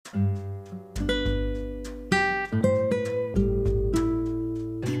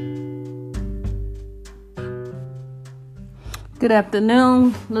Good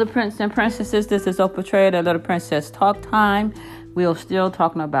afternoon, little prince and princesses. This is Oprah Trader, Little Princess Talk Time. We are still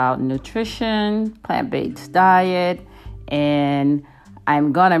talking about nutrition, plant-based diet, and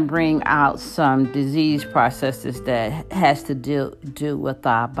I'm going to bring out some disease processes that has to do with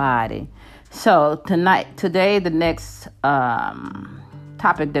our body. So today, the next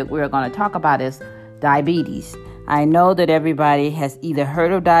topic that we're going to talk about is diabetes. I know that everybody has either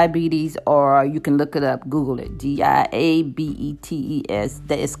heard of diabetes or you can look it up, Google it, diabetes.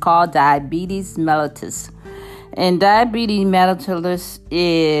 It's called diabetes mellitus. And diabetes mellitus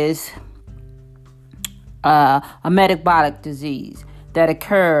is a metabolic disease that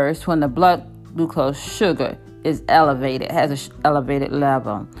occurs when the blood glucose sugar is elevated, has an elevated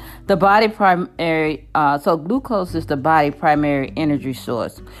level. The body so glucose is the body primary energy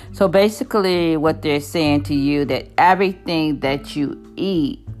source. So basically what they're saying to you that everything that you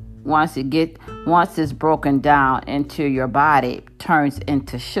eat, once it's broken down into your body, turns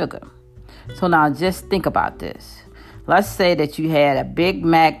into sugar. So now just think about this. Let's say that you had a Big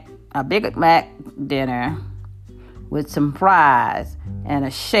Mac dinner with some fries and a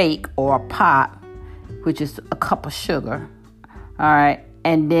shake or a pop, which is a cup of sugar. All right.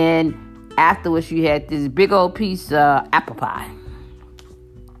 And then afterwards, you had this big old piece of apple pie.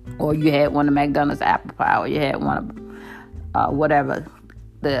 Or you had one of McDonald's apple pie. Or you had one of whatever,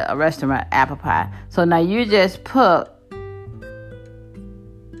 the restaurant apple pie. So now you just put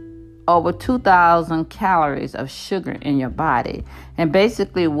over 2,000 calories of sugar in your body. And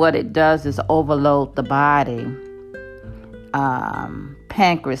basically what it does is overload the body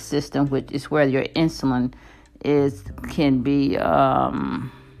pancreas system, which is where your insulin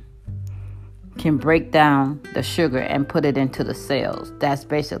can break down the sugar and put it into the cells. That's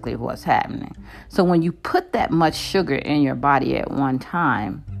basically what's happening. So when you put that much sugar in your body at one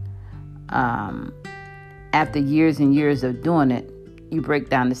time, after years and years of doing it, you break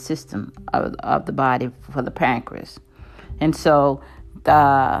down the system of the body for the pancreas. And so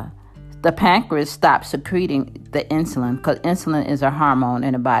the pancreas stops secreting the insulin, because insulin is a hormone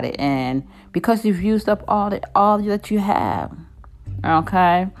in the body, and because you've used up all that you have,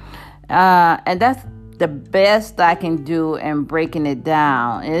 okay, and that's the best I can do in breaking it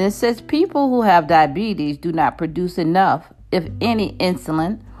down. And it says people who have diabetes do not produce enough, if any,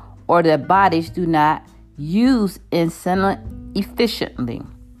 insulin, or their bodies do not use insulin efficiently.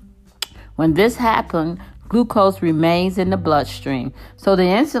 When this happens, glucose remains in the bloodstream. So the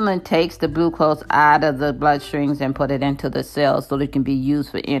insulin takes the glucose out of the bloodstreams and put it into the cells so it can be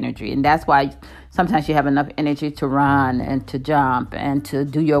used for energy. And that's why sometimes you have enough energy to run and to jump and to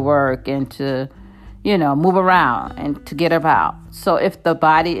do your work and to, move around and to get about. So if the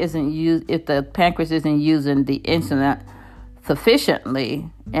pancreas isn't using the insulin sufficiently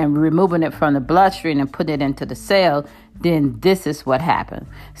and removing it from the bloodstream and putting it into the cell, then this is what happens.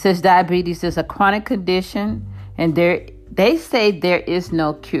 Since diabetes is a chronic condition and they say there is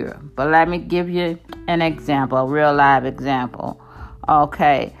no cure. But let me give you an example, a real live example.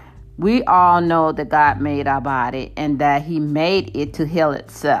 Okay, we all know that God made our body and that he made it to heal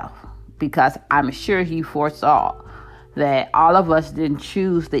itself, because I'm sure he foresaw that all of us didn't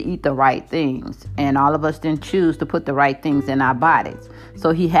choose to eat the right things, and all of us didn't choose to put the right things in our bodies.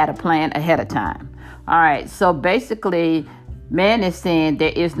 So he had a plan ahead of time. All right, so basically, man is saying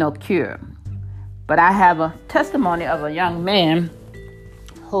there is no cure. But I have a testimony of a young man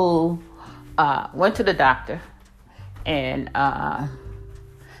who went to the doctor, and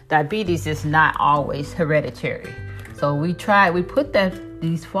diabetes is not always hereditary. So we put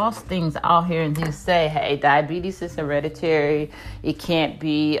these false things out here and just say, hey, diabetes is hereditary. It can't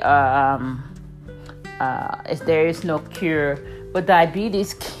be, there is no cure. But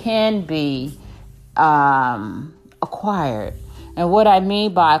diabetes can be acquired. And what I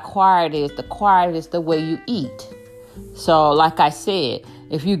mean by acquired is the way you eat. So like I said,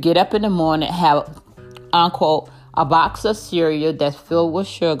 if you get up in the morning, have, unquote, a box of cereal that's filled with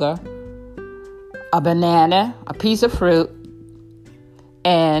sugar, a banana, a piece of fruit,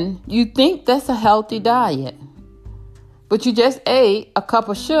 and you think that's a healthy diet, but you just ate a cup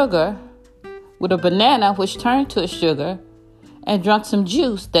of sugar with a banana, which turned to sugar, and drank some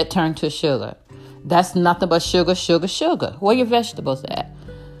juice that turned to sugar. That's nothing but sugar, sugar, sugar. Where your vegetables at?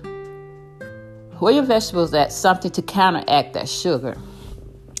 Where your vegetables at? Something to counteract that sugar.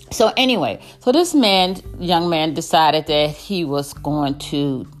 So anyway, this young man decided that he was going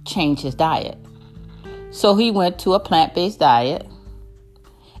to change his diet. So he went to a plant-based diet,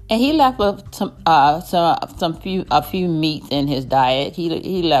 and he left a few meats in his diet.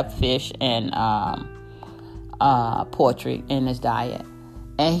 He left fish and poultry in his diet,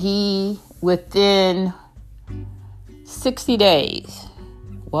 and he within 60 days.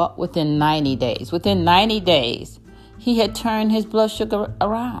 Well, within 90 days, he had turned his blood sugar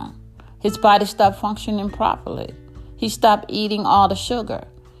around. His body stopped functioning properly. He stopped eating all the sugar.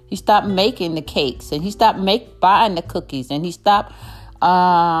 He stopped making the cakes, and he stopped buying the cookies, and he stopped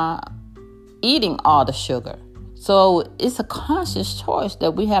eating all the sugar. So it's a conscious choice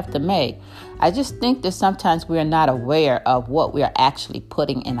that we have to make. I just think that sometimes we are not aware of what we are actually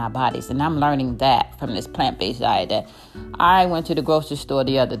putting in our bodies. And I'm learning that from this plant-based diet. That I went to the grocery store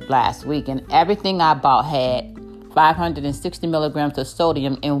last week, and everything I bought had 560 milligrams of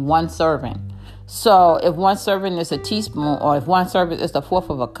sodium in one serving. So if one serving is a teaspoon, or if one serving is the fourth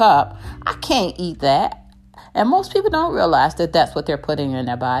of a cup, I can't eat that. And most people don't realize that that's what they're putting in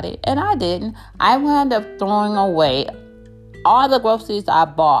their body. And I didn't. I wound up throwing away all the groceries I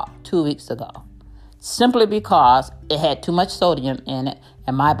bought 2 weeks ago, simply because it had too much sodium in it,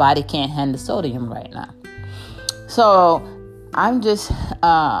 and my body can't handle sodium right now. So I'm just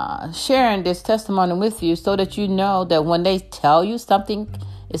sharing this testimony with you so that you know that when they tell you something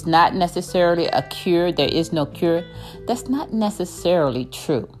is not necessarily a cure, there is no cure, that's not necessarily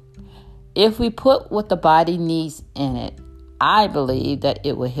true. If we put what the body needs in it, I believe that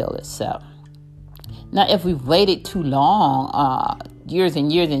it will heal itself. Now, if we've waited too long, years and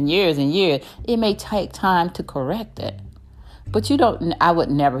years and years and years, it may take time to correct it. But I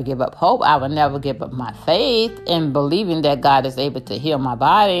would never give up hope. I would never give up my faith in believing that God is able to heal my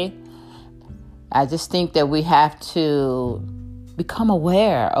body. I just think that we have to become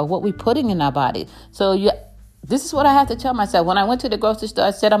aware of what we're putting in our body. So this is what I have to tell myself. When I went to the grocery store,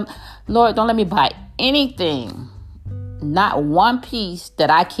 I said, Lord, don't let me buy anything, not one piece that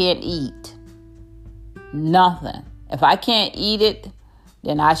I can't eat. Nothing. If I can't eat it,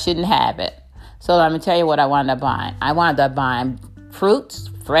 then I shouldn't have it. So let me tell you what I wound up buying. I wound up buying fruits,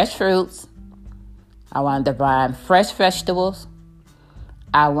 fresh fruits. I wound up buying fresh vegetables.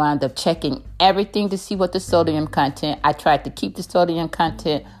 I wound up checking everything to see what the sodium content. I tried to keep the sodium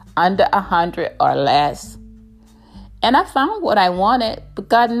content under 100 or less. And I found what I wanted, but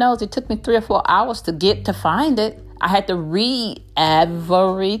God knows it took me 3 or 4 hours to find it. I had to read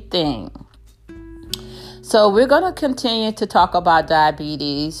everything. So we're going to continue to talk about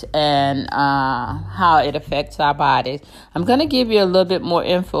diabetes and how it affects our bodies. I'm going to give you a little bit more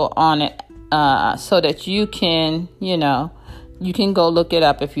info on it so that you can go look it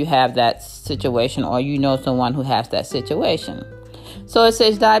up if you have that situation or you know someone who has that situation. So it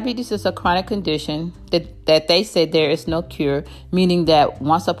says diabetes is a chronic condition that they say there is no cure, meaning that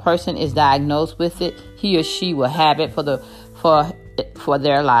once a person is diagnosed with it, he or she will have it for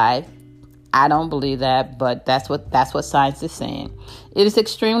their life. I don't believe that, but that's what science is saying. It is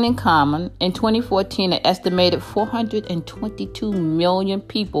extremely common. In 2014, an estimated 422 million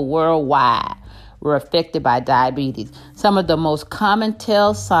people worldwide were affected by diabetes. Some of the most common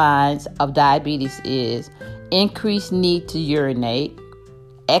tell signs of diabetes is increased need to urinate,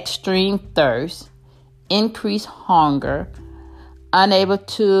 extreme thirst, increased hunger,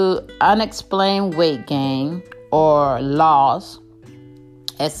 unexplained weight gain or loss,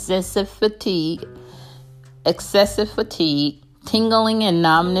 excessive fatigue, tingling and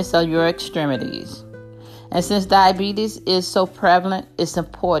numbness of your extremities. And since diabetes is so prevalent, it's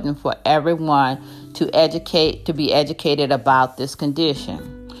important for everyone to be educated about this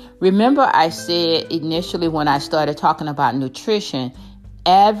condition. Remember, I said initially when I started talking about nutrition,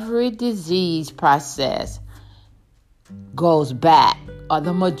 every disease process goes back, or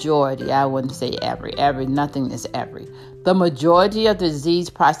the majority, I wouldn't say every, nothing is every. The majority of disease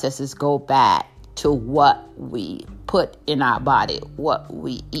processes go back to what we put in our body, what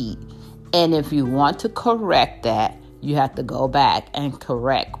we eat. And if you want to correct that, you have to go back and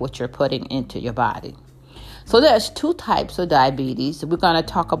correct what you're putting into your body. So there's 2 types of diabetes. We're going to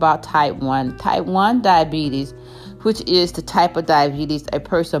talk about type 1. Type 1 diabetes, which is the type of diabetes a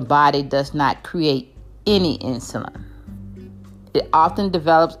person's body does not create any insulin. It often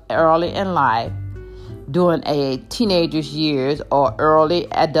develops early in life, during a teenager's years or early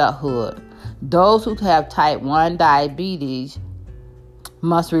adulthood. Those who have type 1 diabetes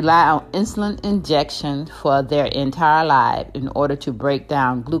must rely on insulin injection for their entire life in order to break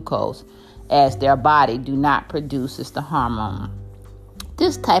down glucose, as their body do not produce the hormone.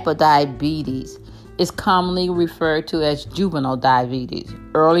 This type of diabetes is commonly referred to as juvenile diabetes,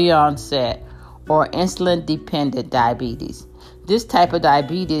 early onset, or insulin-dependent diabetes. This type of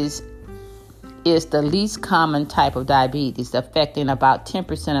diabetes is the least common type of diabetes, affecting about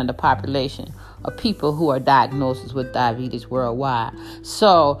 10% of the population of people who are diagnosed with diabetes worldwide.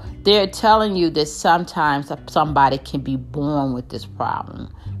 So they're telling you that sometimes somebody can be born with this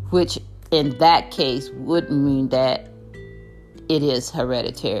problem, which in that case would mean that it is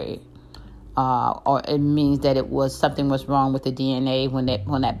hereditary. Or it means that something was wrong with the DNA when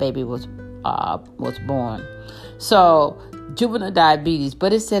that baby was born. So juvenile diabetes,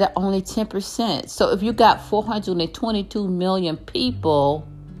 but it said at only 10%. So if you got 422 million people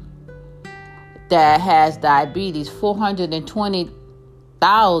that has diabetes,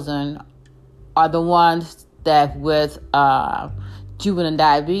 420,000 are the ones that with juvenile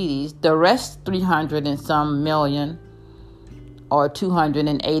diabetes. The rest 300 and some million or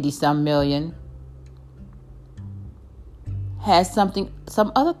 280 some million has some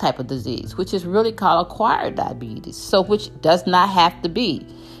other type of disease, which is really called acquired diabetes. So which does not have to be.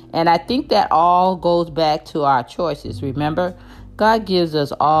 And I think that all goes back to our choices. Remember, God gives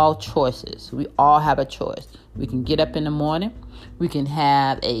us all choices. We all have a choice. We can get up in the morning. We can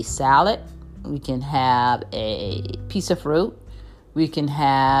have a salad. We can have a piece of fruit. We can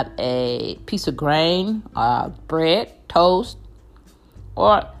have a piece of grain, bread, toast,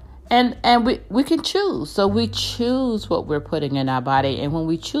 and we can choose. So we choose what we're putting in our body. And when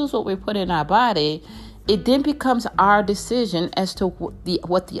we choose what we put in our body, it then becomes our decision as to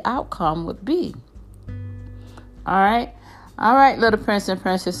what the outcome would be. All right, little prince and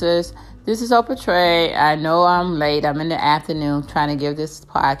princesses. This is Oprah Trey. I know I'm late. I'm in the afternoon trying to give this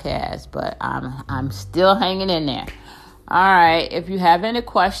podcast, but I'm still hanging in there. All right. If you have any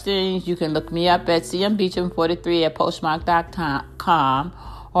questions, you can look me up at cmbeecham43 at postmark.com,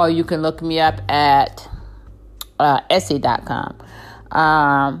 or you can look me up at Etsy.com.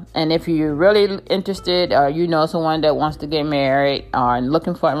 And if you're really interested, or you know someone that wants to get married or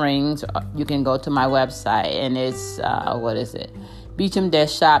looking for rings, you can go to my website, and it's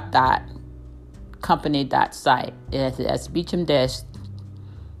beecham-shop.company.site. That's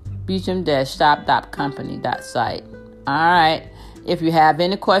beecham-shop.company.site. All right. If you have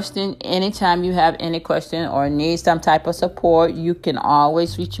any question, anytime you have any question or need some type of support, you can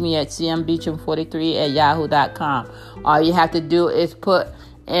always reach me at cmbeecham43 at yahoo.com. All you have to do is put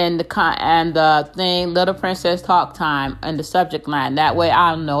in the thing, Little Princess Talk Time, in the subject line. That way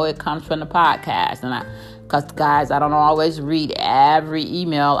I'll know it comes from the podcast. Because, guys, I don't always read every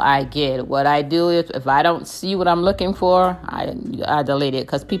email I get. What I do is, if I don't see what I'm looking for, I delete it.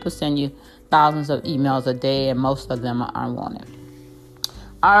 Because people send you thousands of emails a day, and most of them are unwanted.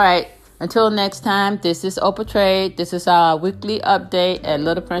 All right. Until next time, this is Oprah Trey. This is our weekly update at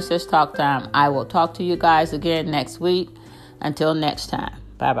Little Princess Talk Time. I will talk to you guys again next week. Until next time.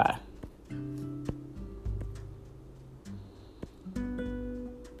 Bye-bye.